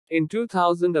In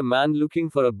 2000, a man looking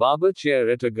for a barber chair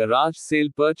at a garage sale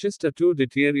purchased two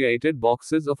deteriorated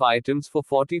boxes of items for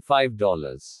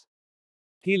 $45.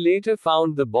 He later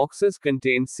found the boxes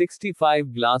contained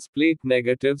 65 glass plate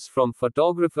negatives from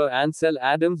photographer Ansel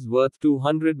Adams worth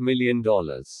 $200 million.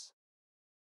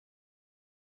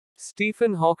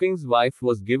 Stephen Hawking's wife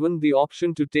was given the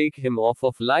option to take him off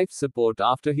of life support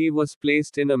after he was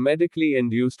placed in a medically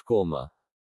induced coma.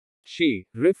 She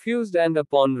refused, and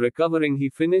upon recovering he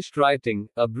finished writing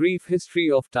A Brief History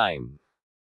of Time.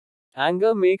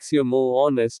 Anger makes you more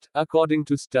honest, according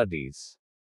to studies.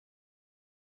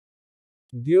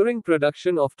 During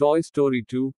production of Toy Story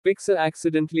 2, Pixar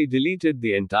accidentally deleted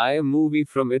the entire movie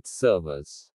from its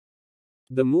servers.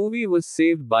 The movie was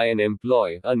saved by an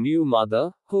employee, a new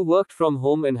mother, who worked from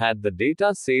home and had the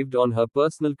data saved on her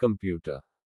personal computer.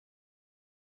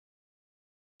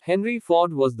 Henry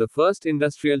Ford was the first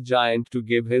industrial giant to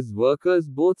give his workers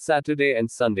both Saturday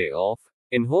and Sunday off,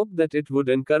 in hope that it would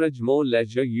encourage more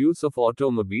leisure use of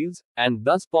automobiles, and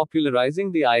thus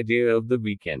popularizing the idea of the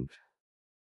weekend.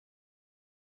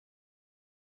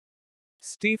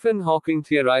 Stephen Hawking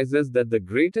theorizes that the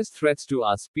greatest threats to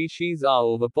our species are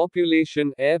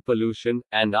overpopulation, air pollution,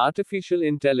 and artificial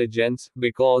intelligence,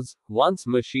 because, once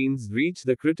machines reach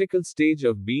the critical stage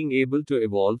of being able to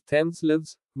evolve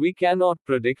themselves, we cannot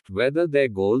predict whether their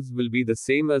goals will be the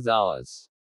same as ours.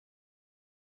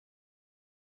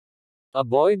 A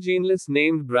boy genius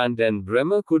named Brandon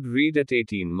Bremer could read at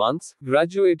 18 months,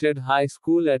 graduated high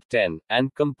school at 10,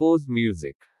 and composed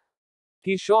music.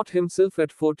 He shot himself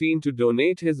at 14 to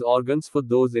donate his organs for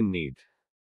those in need.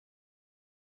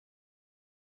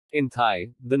 In Thai,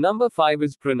 the number 5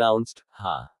 is pronounced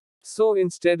ha. So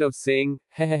instead of saying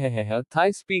hehehehe, Thai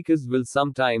speakers will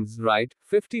sometimes write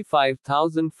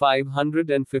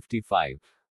 55,555.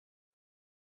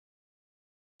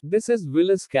 This is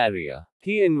Willis Carrier.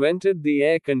 He invented the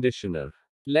air conditioner.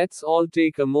 Let's all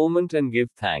take a moment and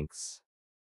give thanks.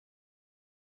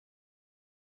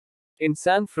 In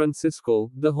San Francisco,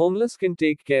 the homeless can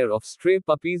take care of stray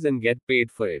puppies and get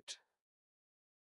paid for it.